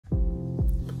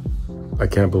I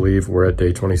can't believe we're at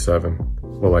day 27.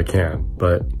 Well, I can,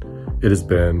 but it has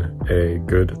been a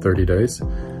good 30 days.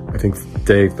 I think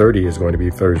day 30 is going to be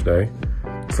Thursday.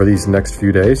 For these next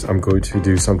few days, I'm going to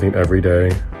do something every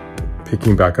day,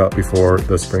 picking back up before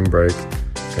the spring break.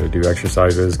 Gonna do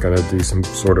exercises, gonna do some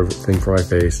sort of thing for my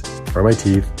face, for my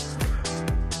teeth,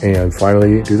 and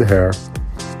finally do the hair.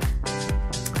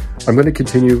 I'm gonna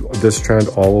continue this trend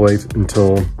all the way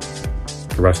until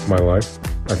the rest of my life.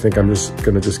 I think I'm just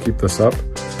gonna keep this up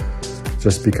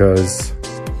just because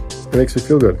it makes me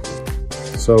feel good.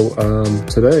 So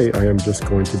today I am just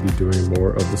going to be doing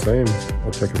more of the same.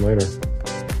 I'll check in later.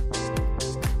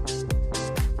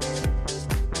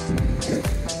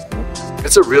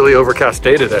 It's a really overcast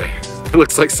day today. It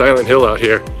looks like Silent Hill out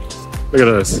here. Look at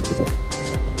this.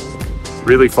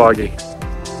 Really foggy.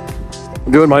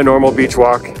 I'm doing my normal beach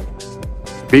walk.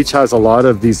 Beach has a lot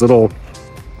of these little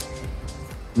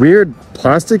weird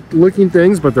plastic looking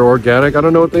things, but they're organic. I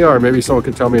don't know what they are. Maybe someone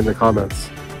can tell me in the comments.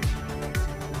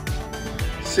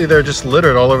 See, they're just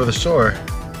littered all over the shore.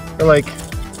 They're like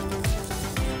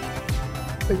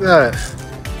that.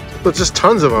 But just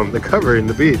tons of them. They're covering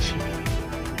the beach.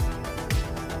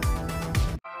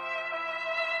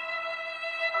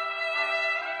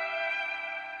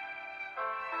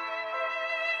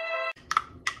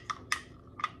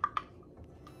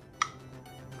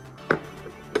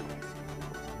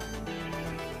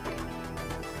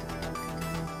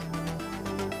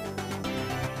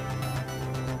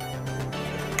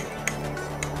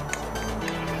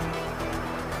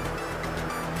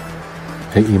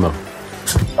 Hey Emo,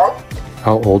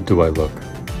 how old do I look?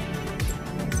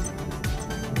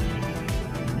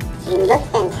 You look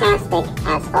fantastic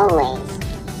as always.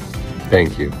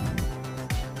 Thank you.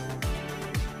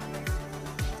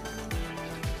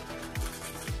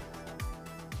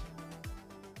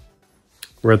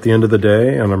 We're at the end of the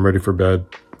day and I'm ready for bed.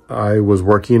 I was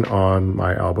working on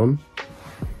my album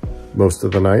most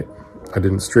of the night. I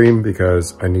didn't stream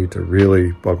because I need to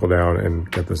really buckle down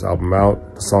and get this album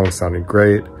out. The song sounded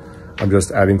great. I'm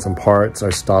just adding some parts. I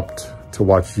stopped to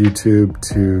watch YouTube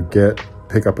to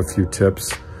pick up a few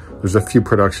tips. There's a few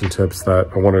production tips that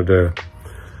I wanted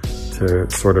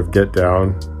to sort of get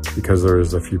down because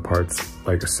there's a few parts,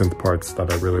 like synth parts,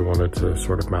 that I really wanted to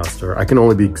sort of master. I can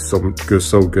only be so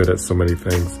good at so many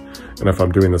things. And if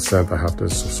I'm doing the synth, I have to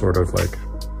sort of like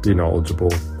be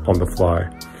knowledgeable on the fly.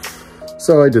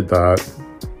 So I did that,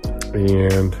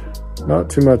 and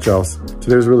not too much else.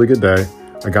 Today was a really good day.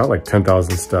 I got like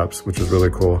 10,000 steps, which is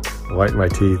really cool. I whitened my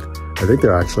teeth. I think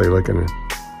they're actually looking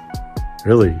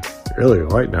really, really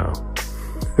white now.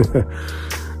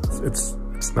 it's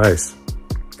nice.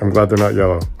 I'm glad they're not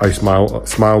yellow. I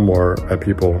smile more at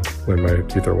people when my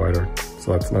teeth are whiter,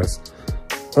 so that's nice.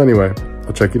 Anyway,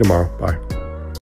 I'll check you tomorrow. Bye.